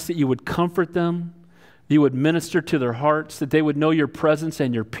 we ask that you would comfort them, that you would minister to their hearts, that they would know your presence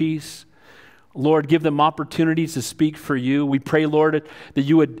and your peace. Lord, give them opportunities to speak for you. We pray, Lord, that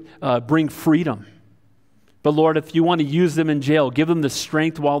you would bring freedom. But Lord, if you want to use them in jail, give them the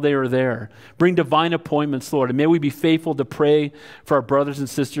strength while they are there. Bring divine appointments, Lord. And may we be faithful to pray for our brothers and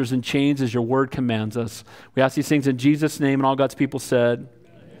sisters in chains as your word commands us. We ask these things in Jesus' name, and all God's people said.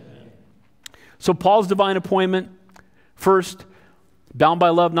 Amen. So Paul's divine appointment, first, bound by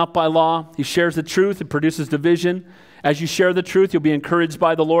love, not by law. He shares the truth. It produces division. As you share the truth, you'll be encouraged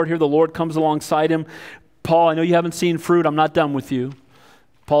by the Lord. Here the Lord comes alongside him. Paul, I know you haven't seen fruit. I'm not done with you.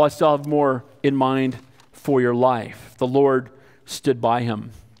 Paul, I still have more in mind for your life. The Lord stood by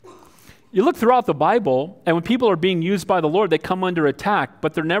him. You look throughout the Bible, and when people are being used by the Lord, they come under attack,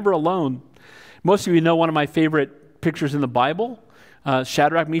 but they're never alone. Most of you know one of my favorite pictures in the Bible,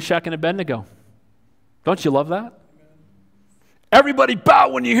 Shadrach, Meshach, and Abednego. Don't you love that? Everybody bow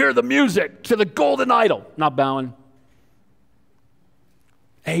when you hear the music to the golden idol. Not bowing.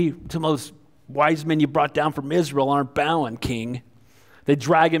 Hey, some of those wise men you brought down from Israel aren't bowing, king. They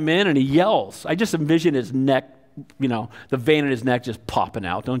drag him in and he yells. I just envision his neck, the vein in his neck just popping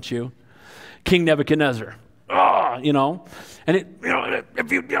out, don't you? King Nebuchadnezzar. And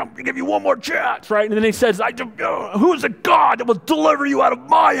if you give you one more chance, right? And then he says, who's a God that will deliver you out of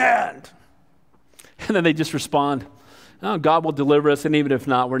my hand? And then they just respond, oh, God will deliver us, and even if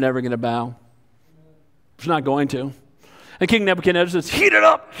not, we're never going to bow. We're not going to. And King Nebuchadnezzar says, heat it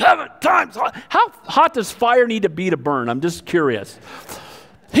up 7 times hot. How hot does fire need to be to burn? I'm just curious.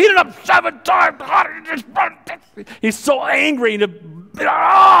 Heat it up 7 times hotter. Just burn. He's so angry. Who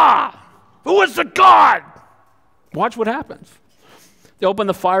is the God? Watch what happens. They open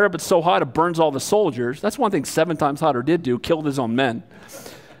the fire up. It's so hot it burns all the soldiers. That's one thing 7 times hotter did do. Killed his own men.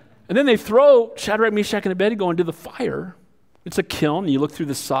 And then they throw Shadrach, Meshach, and Abednego into the fire. It's a kiln. You look through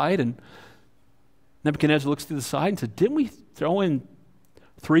the side, and Nebuchadnezzar looks through the side and says, didn't we throw in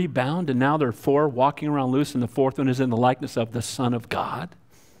 3 bound, and now there are 4 walking around loose, and the 4th one is in the likeness of the Son of God?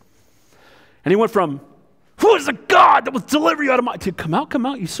 And he went from, who is the God that will deliver you out of my, to come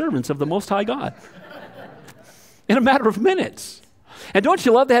out, you servants of the Most High God. In a matter of minutes. And don't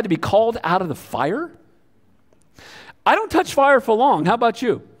you love they had to be called out of the fire? I don't touch fire for long. How about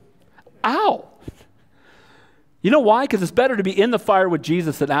you? Ow. You know why? Because it's better to be in the fire with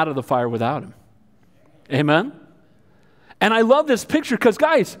Jesus than out of the fire without him. Amen? And I love this picture because,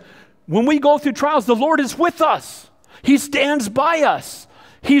 guys, when we go through trials, the Lord is with us. He stands by us.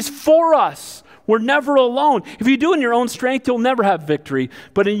 He's for us. We're never alone. If you do it in your own strength, you'll never have victory.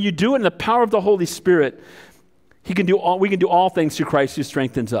 But when you do it in the power of the Holy Spirit, we can do all things through Christ who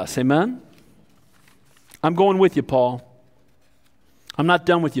strengthens us. Amen? I'm going with you, Paul. I'm not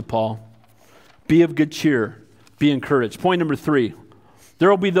done with you, Paul. Be of good cheer. Be encouraged. Point number 3. There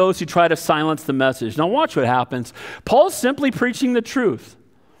will be those who try to silence the message. Now watch what happens. Paul's simply preaching the truth.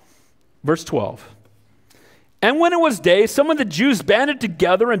 Verse 12. And when it was day, some of the Jews banded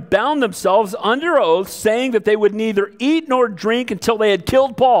together and bound themselves under oath, saying that they would neither eat nor drink until they had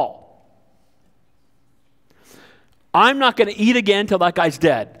killed Paul. I'm not going to eat again till that guy's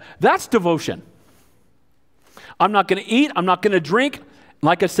dead. That's devotion. I'm not going to eat. I'm not going to drink.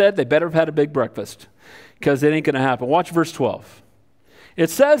 Like I said, they better have had a big breakfast because it ain't going to happen. Watch verse 12. It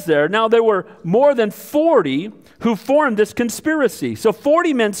says there, now there were more than 40 who formed this conspiracy. So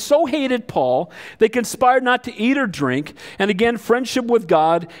 40 men so hated Paul, they conspired not to eat or drink. And again, friendship with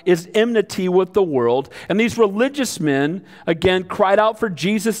God is enmity with the world. And these religious men, again, cried out for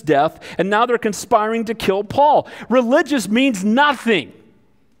Jesus' death. And now they're conspiring to kill Paul. Religious means nothing.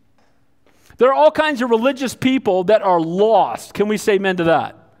 There are all kinds of religious people that are lost. Can we say amen to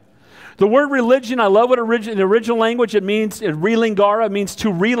that? The word religion, I love what in the original language it means, relingara, it means to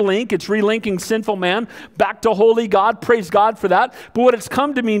relink. It's relinking sinful man back to holy God. Praise God for that. But what it's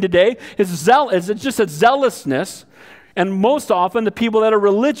come to mean today is it's just a zealousness. And most often the people that are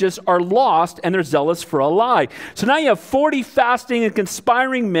religious are lost and they're zealous for a lie. So now you have 40 fasting and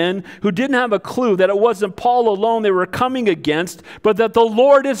conspiring men who didn't have a clue that it wasn't Paul alone they were coming against, but that the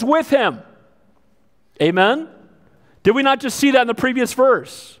Lord is with him. Amen? Did we not just see that in the previous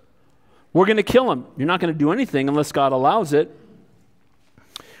verse? We're going to kill him. You're not going to do anything unless God allows it.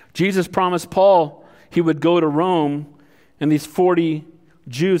 Jesus promised Paul he would go to Rome, and these 40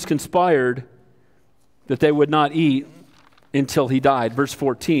 Jews conspired that they would not eat until he died. Verse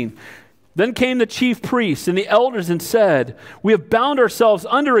 14. Then came the chief priests and the elders and said, we have bound ourselves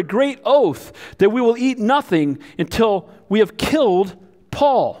under a great oath that we will eat nothing until we have killed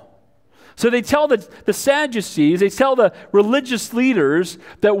Paul. So they tell the Sadducees, they tell the religious leaders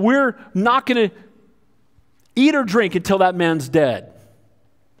that we're not going to eat or drink until that man's dead.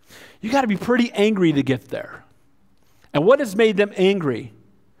 You got to be pretty angry to get there. And what has made them angry?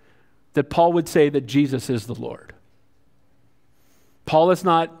 That Paul would say that Jesus is the Lord. Paul has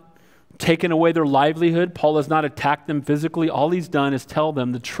not taken away their livelihood. Paul has not attacked them physically. All he's done is tell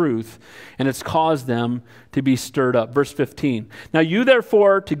them the truth, and it's caused them to be stirred up. Verse 15. Now you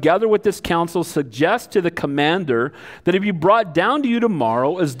therefore, together with this council, suggest to the commander that he be brought down to you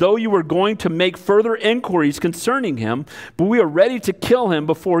tomorrow as though you were going to make further inquiries concerning him, but we are ready to kill him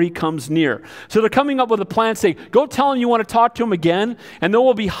before he comes near. So they're coming up with a plan saying, go tell him you want to talk to him again, and then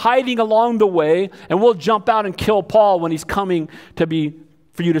we'll be hiding along the way, and we'll jump out and kill Paul when he's coming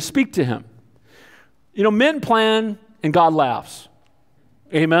for you to speak to him. You know, men plan and God laughs.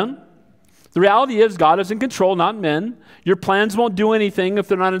 Amen? The reality is God is in control, not men. Your plans won't do anything if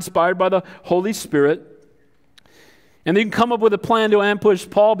they're not inspired by the Holy Spirit. And they can come up with a plan to ambush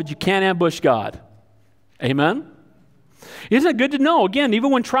Paul, but you can't ambush God. Amen? Isn't it good to know? Again,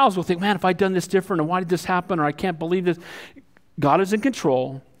 even when trials, we'll think, man, if I'd done this different, or why did this happen, or I can't believe this. God is in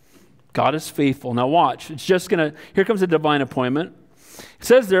control. God is faithful. Now watch. Here comes a divine appointment. It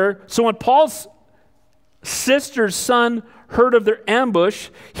says there, so when Paul's sister's son heard of their ambush,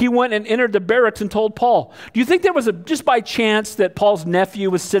 he went and entered the barracks and told Paul. Do you think there was just by chance that Paul's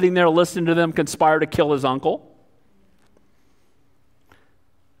nephew was sitting there listening to them conspire to kill his uncle?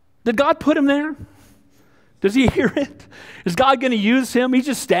 Did God put him there? Does he hear it? Is God going to use him? He's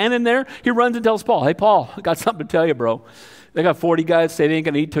just standing there. He runs and tells Paul, hey, Paul, I got something to tell you, bro. They got 40 guys say they ain't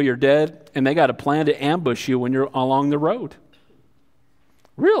going to eat till you're dead, and they got a plan to ambush you when you're along the road.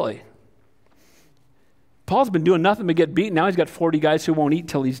 Really? Paul's been doing nothing but get beaten. Now he's got 40 guys who won't eat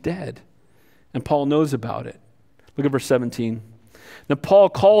till he's dead. And Paul knows about it. Look at verse 17. Then Paul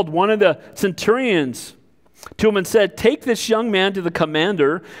called one of the centurions to him and said, take this young man to the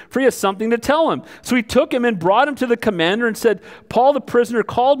commander, for he has something to tell him. So he took him and brought him to the commander and said, Paul the prisoner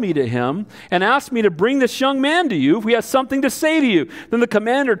called me to him and asked me to bring this young man to you if he has something to say to you. Then the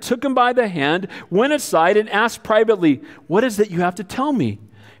commander took him by the hand, went aside and asked privately, what is it you have to tell me?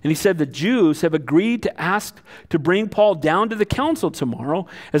 And he said, the Jews have agreed to ask to bring Paul down to the council tomorrow,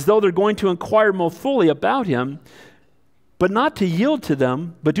 as though they're going to inquire more fully about him, but do not yield to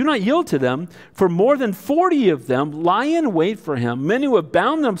them, for more than 40 of them lie in wait for him, men who have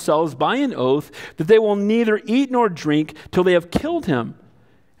bound themselves by an oath that they will neither eat nor drink till they have killed him.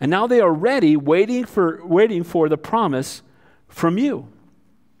 And now they are ready, waiting for the promise from you.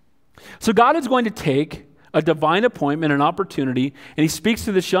 So God is going to take a divine appointment, an opportunity, and he speaks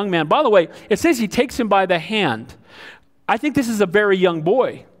to this young man. By the way, it says he takes him by the hand. I think this is a very young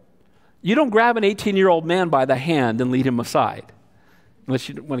boy. You don't grab an 18-year-old man by the hand and lead him aside, unless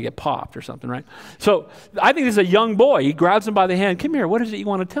you want to get popped or something, right? So I think this is a young boy. He grabs him by the hand. Come here, what is it you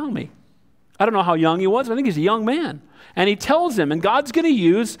want to tell me? I don't know how young he was. I think he's a young man. And he tells him, and God's going to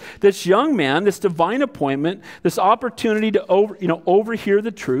use this young man, this divine appointment, this opportunity to overhear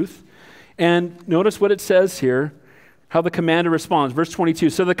the truth. And notice what it says here, how the commander responds. Verse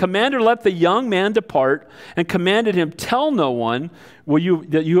 22, so the commander let the young man depart and commanded him, tell no one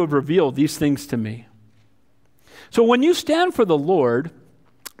that you have revealed these things to me. So when you stand for the Lord,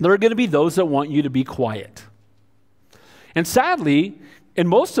 there are going to be those that want you to be quiet. And sadly, in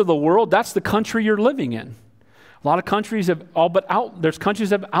most of the world, that's the country you're living in. A lot of countries there's countries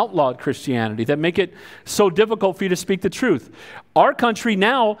that have outlawed Christianity that make it so difficult for you to speak the truth. Our country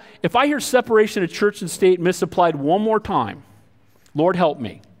now, if I hear separation of church and state misapplied one more time, Lord help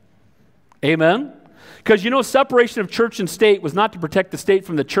me. Amen? Because separation of church and state was not to protect the state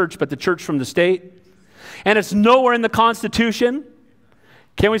from the church, but the church from the state. And it's nowhere in the Constitution.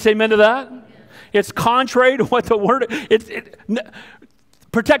 Can we say amen to that? It's contrary to what the word,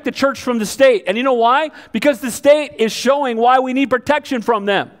 protect the church from the state. And you know why? Because the state is showing why we need protection from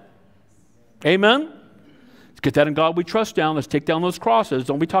them. Amen? Let's get that in God we trust down. Let's take down those crosses.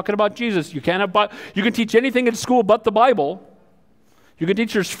 Don't be talking about Jesus. You can't have, you can teach anything in school but the Bible. You can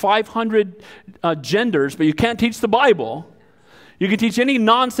teach there's 500 genders, but you can't teach the Bible. You can teach any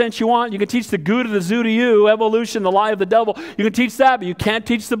nonsense you want. You can teach the goo to the zoo to you, evolution, the lie of the devil. You can teach that, but you can't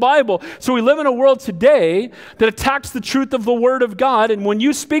teach the Bible. So we live in a world today that attacks the truth of the Word of God, and when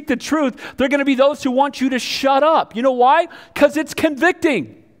you speak the truth, there are going to be those who want you to shut up. You know why? Because it's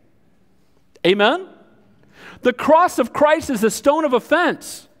convicting. Amen? The cross of Christ is a stone of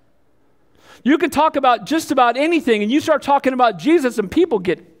offense. You can talk about just about anything, and you start talking about Jesus, and people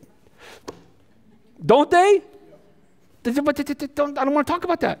get, don't they? I don't want to talk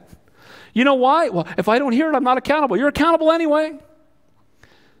about that. You know why? Well, if I don't hear it, I'm not accountable. You're accountable anyway.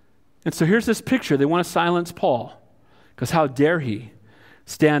 And so here's this picture. They want to silence Paul, because how dare he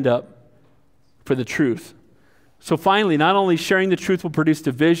stand up for the truth? So finally, not only sharing the truth will produce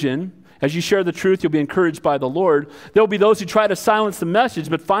division. As you share the truth, you'll be encouraged by the Lord. There will be those who try to silence the message,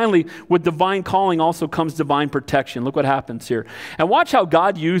 but finally, with divine calling also comes divine protection. Look what happens here. And watch how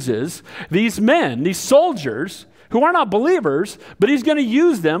God uses these men, these soldiers, who are not believers, but he's going to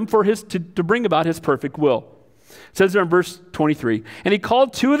use them for to bring about his perfect will. It says there in verse 23, and he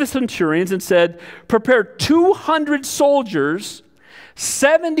called 2 of the centurions and said, prepare 200 soldiers,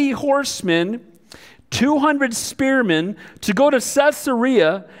 70 horsemen, 200 spearmen to go to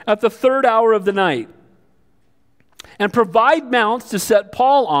Caesarea at the 3rd hour of the night, and provide mounts to set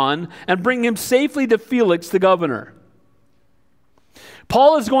Paul on and bring him safely to Felix the governor.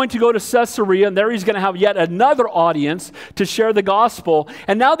 Paul is going to go to Caesarea, and there he's going to have yet another audience to share the gospel.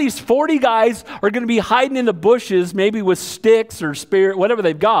 And now these 40 guys are going to be hiding in the bushes, maybe with sticks or spear, whatever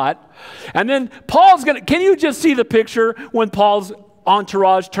they've got. And then Paul's going to, can you just see the picture when Paul's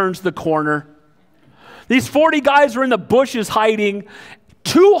entourage turns the corner? These 40 guys are in the bushes hiding,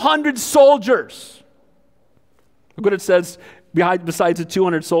 200 soldiers. Look what it says besides the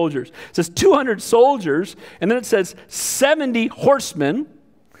 200 soldiers. It says 200 soldiers, and then it says 70 horsemen.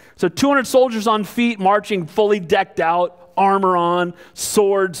 So 200 soldiers on feet, marching fully decked out, armor on,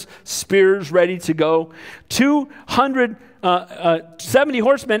 swords, spears ready to go. 70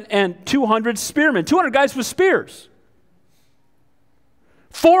 horsemen and 200 spearmen. 200 guys with spears.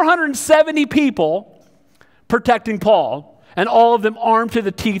 470 people protecting Paul, and all of them armed to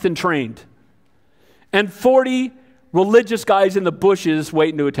the teeth and trained. And 40 religious guys in the bushes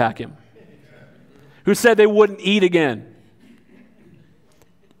waiting to attack him, who said they wouldn't eat again.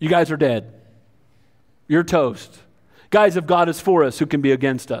 You guys are dead. You're toast. Guys, if God is for us, who can be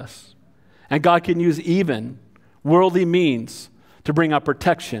against us? And God can use even worldly means to bring out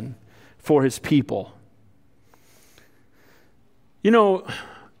protection for his people. You know,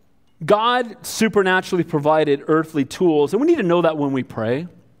 God supernaturally provided earthly tools, and we need to know that when we pray.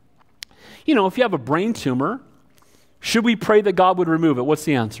 You know, if you have a brain tumor, should we pray that God would remove it? What's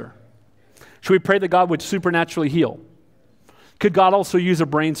the answer? Should we pray that God would supernaturally heal? Could God also use a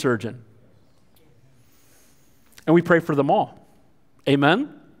brain surgeon? And we pray for them all.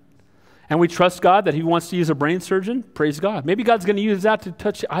 Amen? And we trust God that he wants to use a brain surgeon. Praise God. Maybe God's going to use that to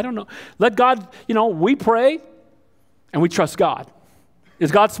touch, I don't know. Let God, you know, we pray and we trust God.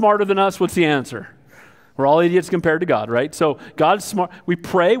 Is God smarter than us? What's the answer? We're all idiots compared to God, right? So God's smart. We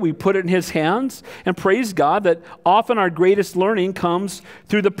pray, we put it in his hands, and praise God that often our greatest learning comes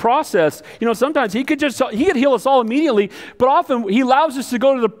through the process. You know, sometimes he could heal us all immediately, but often he allows us to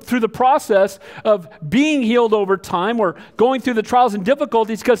go through the process of being healed over time or going through the trials and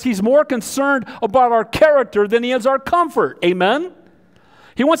difficulties because he's more concerned about our character than he is our comfort. Amen?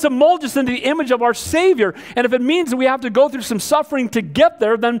 He wants to mold us into the image of our Savior. And if it means that we have to go through some suffering to get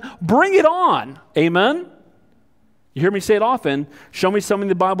there, then bring it on. Amen? You hear me say it often. Show me something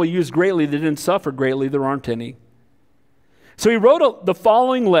the Bible used greatly that didn't suffer greatly. There aren't any. So he wrote the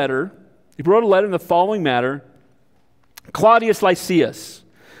following letter. He wrote a letter in the following matter. Claudius Lysias,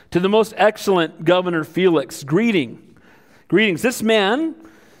 to the most excellent governor Felix, greetings. This man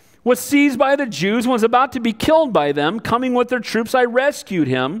was seized by the Jews and was about to be killed by them. Coming with their troops, I rescued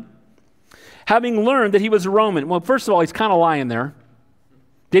him, having learned that he was a Roman. Well, first of all, he's kind of lying there.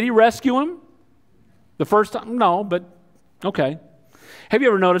 Did he rescue him the first time? No, but okay. Have you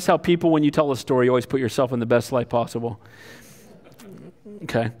ever noticed how people, when you tell a story, you always put yourself in the best light possible?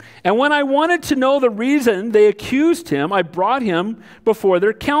 Okay. And when I wanted to know the reason they accused him, I brought him before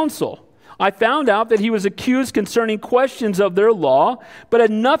their council. I found out that he was accused concerning questions of their law, but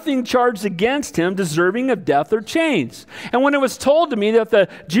had nothing charged against him deserving of death or chains. And when it was told to me that the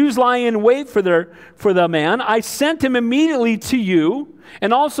Jews lie in wait for the man, I sent him immediately to you,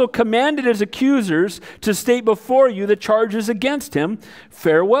 and also commanded his accusers to state before you the charges against him.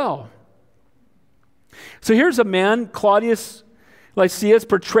 Farewell. So here's a man, Claudius Lysias,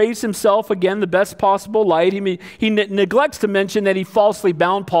 portrays himself again the best possible light. He neglects to mention that he falsely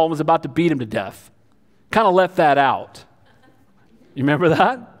bound Paul and was about to beat him to death. Kind of left that out. You remember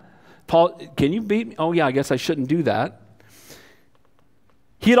that? Paul, can you beat me? Oh yeah, I guess I shouldn't do that.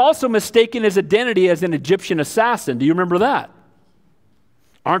 He had also mistaken his identity as an Egyptian assassin. Do you remember that?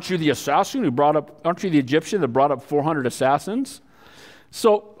 Aren't you the assassin who brought up, aren't you the Egyptian that brought up 400 assassins?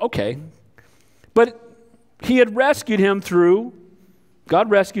 So, okay. But he had rescued him through, God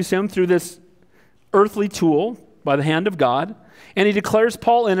rescues him through this earthly tool by the hand of God, and he declares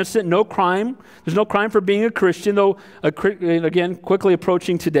Paul innocent, no crime. There's no crime for being a Christian, though, again, quickly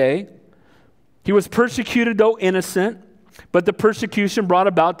approaching today. He was persecuted, though innocent, but the persecution brought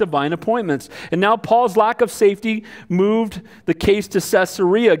about divine appointments. And now Paul's lack of safety moved the case to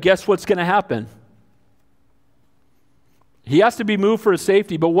Caesarea. Guess what's going to happen? He has to be moved for his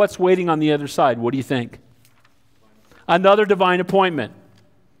safety, but what's waiting on the other side? What do you think? Another divine appointment.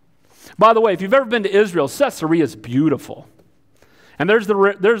 By the way, if you've ever been to Israel, Caesarea is beautiful. And there's the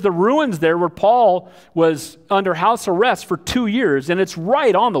ruins there where Paul was under house arrest for 2 years, and it's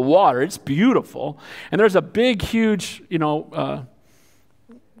right on the water. It's beautiful. And there's a big, huge,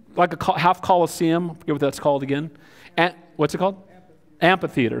 like a half Colosseum. I forget what that's called again. What's it called?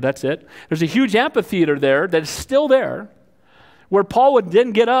 Amphitheater, that's it. There's a huge amphitheater there that is still there, where Paul would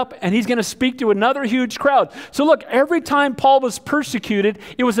then get up and he's going to speak to another huge crowd. So look, every time Paul was persecuted,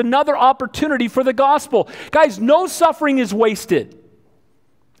 it was another opportunity for the gospel. Guys, no suffering is wasted.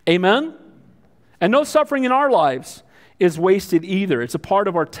 Amen? And no suffering in our lives is wasted either. It's a part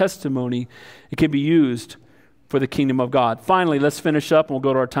of our testimony. It can be used for the kingdom of God. Finally, let's finish up and we'll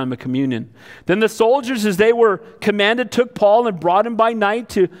go to our time of communion. Then the soldiers, as they were commanded, took Paul and brought him by night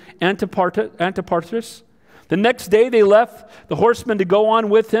to Antipatris. The next day they left the horsemen to go on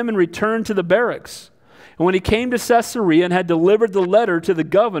with him and returned to the barracks. And when he came to Caesarea and had delivered the letter to the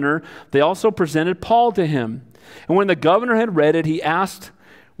governor, they also presented Paul to him. And when the governor had read it, he asked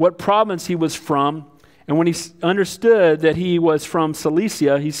what province he was from. And when he understood that he was from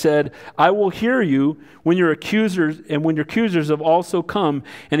Cilicia, he said, I will hear you when your accusers have also come.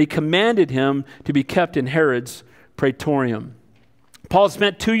 And he commanded him to be kept in Herod's praetorium. Paul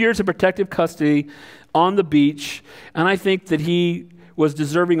spent 2 years in protective custody on the beach, and I think that he was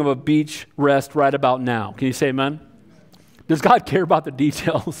deserving of a beach rest right about now. Can you say amen? Does God care about the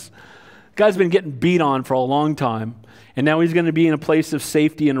details? The guy's been getting beat on for a long time, and now he's going to be in a place of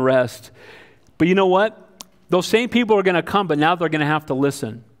safety and rest. But you know what? Those same people are going to come, but now they're going to have to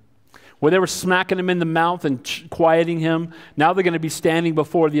listen. Where they were smacking him in the mouth and quieting him, now they're going to be standing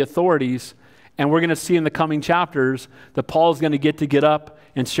before the authorities, and we're going to see in the coming chapters that Paul's going to get up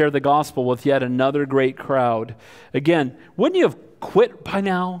and share the gospel with yet another great crowd. Again, wouldn't you have quit by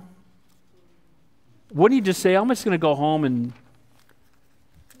now? Wouldn't you just say, I'm just going to go home and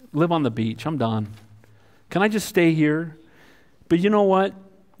live on the beach. I'm done. Can I just stay here? But you know what?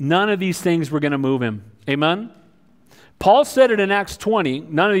 None of these things were going to move him. Amen? Paul said it in Acts 20,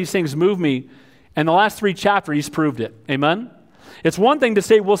 none of these things move me. And the last 3 chapters, he's proved it. Amen? It's one thing to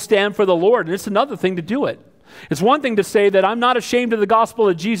say we'll stand for the Lord, and it's another thing to do it. It's one thing to say that I'm not ashamed of the gospel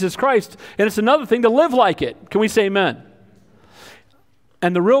of Jesus Christ, and it's another thing to live like it. Can we say amen?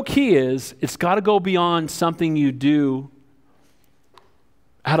 And the real key is, it's got to go beyond something you do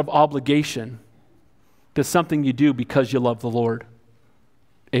out of obligation to something you do because you love the Lord.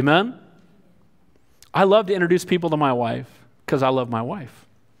 Amen? I love to introduce people to my wife because I love my wife.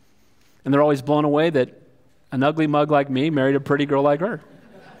 And they're always blown away that an ugly mug like me married a pretty girl like her.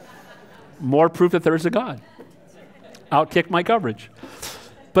 More proof that there's a God. Outkick my coverage.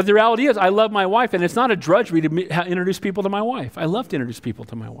 But the reality is, I love my wife, and it's not a drudgery to introduce people to my wife. I love to introduce people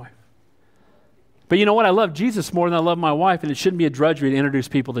to my wife. But you know what? I love Jesus more than I love my wife, and it shouldn't be a drudgery to introduce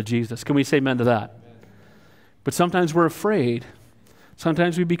people to Jesus. Can we say amen to that? But sometimes we're afraid.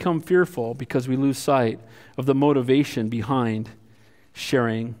 Sometimes we become fearful because we lose sight of the motivation behind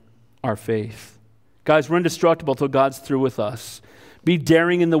sharing our faith. Guys, we're indestructible till God's through with us. Be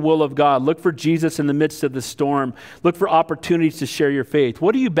daring in the will of God. Look for Jesus in the midst of the storm. Look for opportunities to share your faith.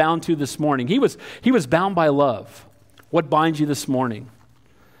 What are you bound to this morning? He was bound by love. What binds you this morning?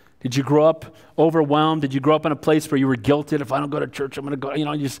 Did you grow up overwhelmed? Did you grow up in a place where you were guilted? If I don't go to church, I'm going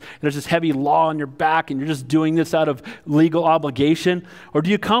to go, there's this heavy law on your back and you're just doing this out of legal obligation? Or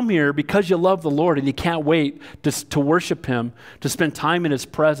do you come here because you love the Lord and you can't wait to worship him, to spend time in his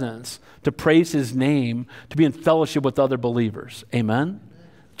presence, to praise his name, to be in fellowship with other believers? Amen?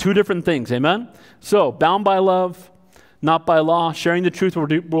 Two different things, amen? So, bound by love, not by law. Sharing the truth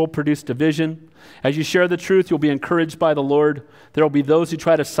will produce division. As you share the truth, you'll be encouraged by the Lord. There will be those who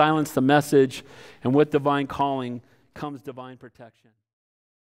try to silence the message, and with divine calling comes divine protection.